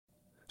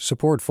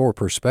Support for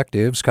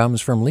Perspectives comes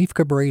from Leif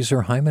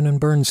Cabraser, Hyman and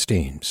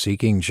Bernstein,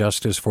 seeking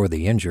justice for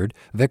the injured,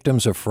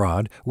 victims of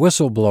fraud,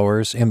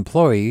 whistleblowers,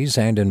 employees,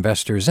 and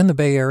investors in the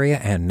Bay Area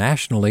and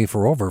nationally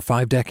for over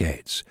 5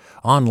 decades.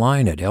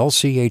 Online at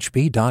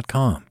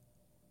lchb.com.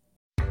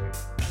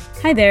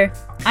 Hi there,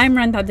 I'm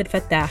Rand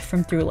Abdel-Fattah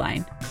from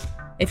Throughline.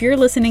 If you're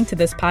listening to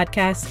this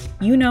podcast,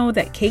 you know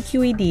that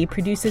KQED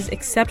produces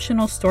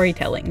exceptional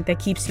storytelling that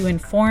keeps you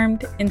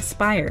informed,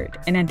 inspired,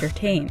 and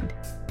entertained.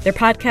 Their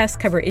podcasts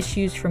cover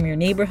issues from your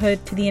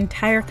neighborhood to the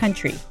entire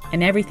country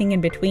and everything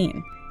in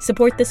between.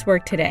 Support this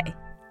work today.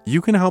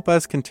 You can help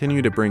us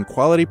continue to bring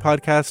quality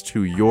podcasts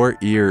to your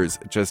ears.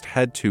 Just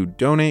head to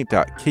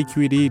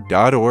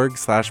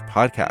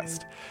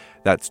donate.kqed.org/podcast.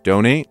 That's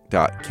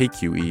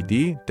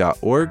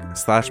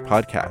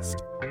donate.kqed.org/podcast.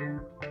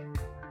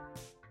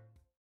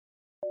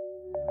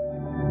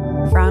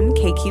 From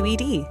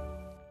KQED.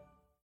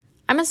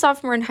 I'm a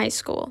sophomore in high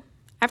school.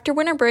 After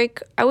winter break,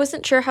 I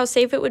wasn't sure how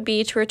safe it would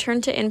be to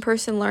return to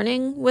in-person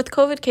learning with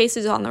COVID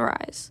cases on the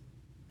rise.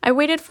 I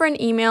waited for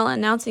an email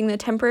announcing the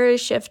temporary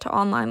shift to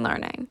online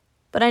learning,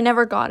 but I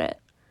never got it.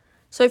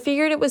 So I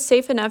figured it was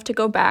safe enough to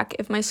go back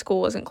if my school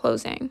wasn't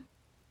closing.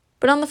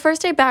 But on the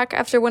first day back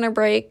after winter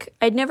break,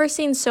 I'd never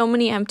seen so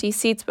many empty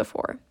seats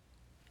before.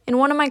 In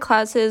one of my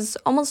classes,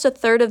 almost a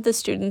third of the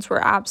students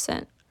were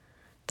absent.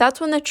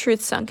 That's when the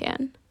truth sunk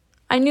in.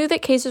 I knew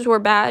that cases were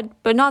bad,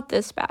 but not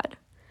this bad.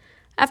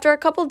 After a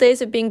couple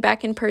days of being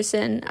back in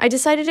person, I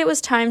decided it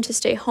was time to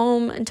stay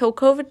home until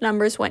COVID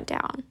numbers went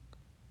down.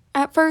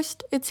 At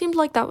first, it seemed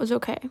like that was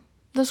okay.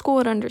 The school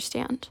would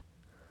understand.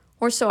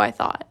 Or so I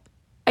thought.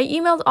 I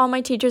emailed all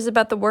my teachers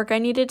about the work I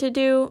needed to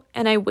do,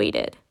 and I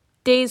waited.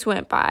 Days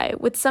went by,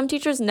 with some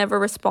teachers never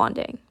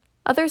responding.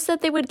 Others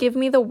said they would give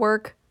me the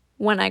work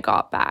when I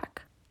got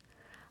back.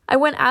 I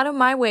went out of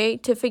my way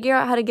to figure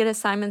out how to get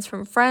assignments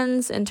from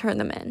friends and turn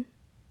them in.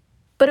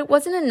 But it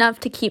wasn't enough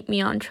to keep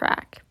me on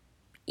track.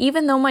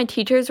 Even though my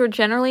teachers were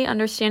generally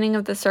understanding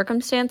of the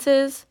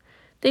circumstances,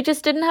 they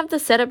just didn't have the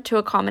setup to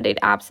accommodate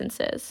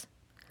absences.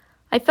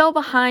 I fell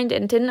behind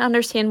and didn't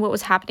understand what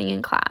was happening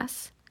in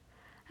class.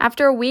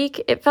 After a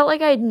week, it felt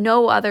like I had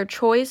no other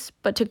choice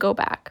but to go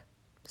back.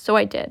 So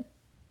I did.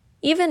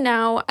 Even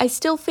now, I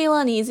still feel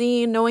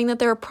uneasy knowing that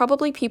there are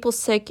probably people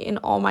sick in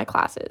all my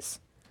classes.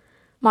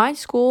 My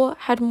school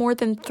had more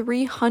than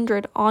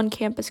 300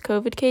 on-campus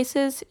COVID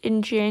cases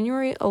in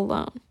January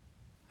alone.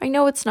 I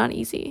know it's not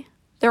easy.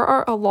 There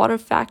are a lot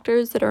of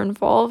factors that are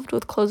involved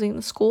with closing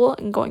the school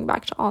and going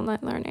back to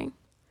online learning.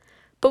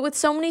 But with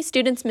so many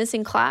students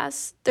missing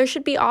class, there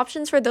should be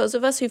options for those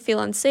of us who feel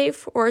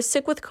unsafe or are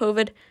sick with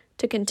COVID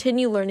to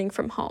continue learning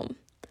from home.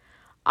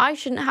 I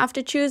shouldn't have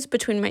to choose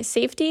between my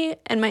safety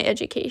and my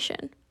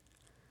education.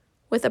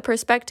 With a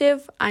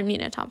perspective, I'm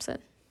Nina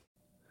Thompson.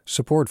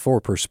 Support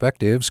for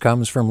Perspectives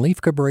comes from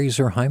Leif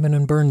Cabraser, Hyman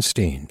and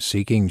Bernstein,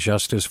 seeking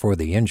justice for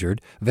the injured,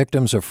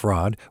 victims of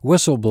fraud,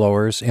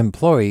 whistleblowers,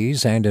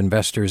 employees, and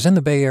investors in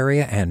the Bay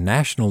Area and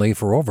nationally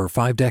for over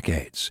 5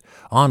 decades.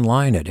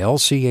 Online at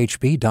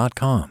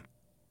lchb.com.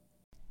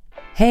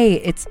 Hey,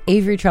 it's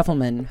Avery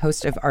Trufelman,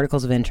 host of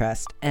Articles of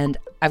Interest, and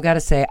I've got to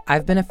say,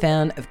 I've been a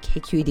fan of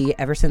KQED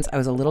ever since I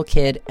was a little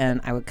kid, and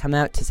I would come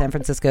out to San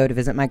Francisco to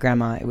visit my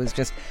grandma. It was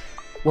just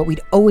what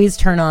we'd always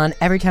turn on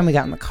every time we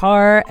got in the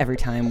car, every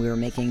time we were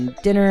making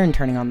dinner and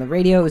turning on the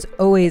radio. It was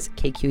always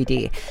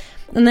KQED.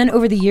 And then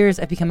over the years,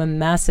 I've become a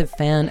massive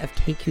fan of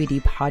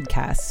KQED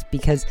podcasts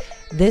because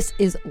this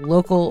is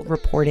local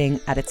reporting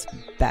at its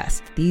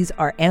best. These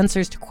are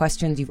answers to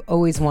questions you've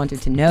always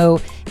wanted to know,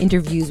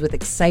 interviews with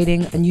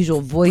exciting,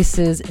 unusual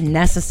voices,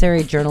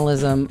 necessary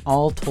journalism,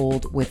 all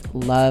told with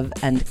love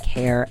and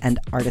care and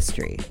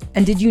artistry.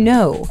 And did you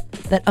know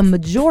that a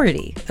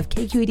majority of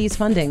KQED's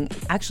funding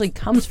actually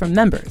comes from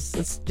members?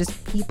 It's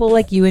just people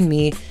like you and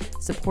me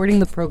supporting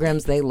the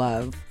programs they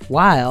love,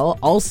 while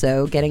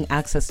also getting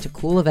access to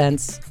cool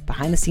events,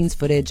 behind-the-scenes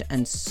footage,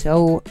 and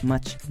so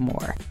much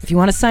more. If you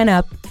want to sign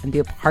up and be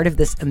a part of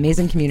this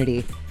amazing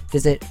community,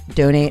 visit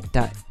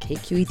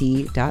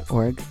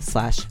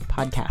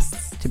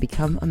donate.kqed.org/podcasts to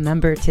become a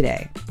member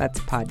today. That's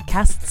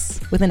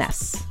podcasts with an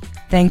S.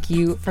 Thank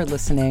you for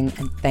listening,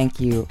 and thank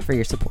you for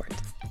your support.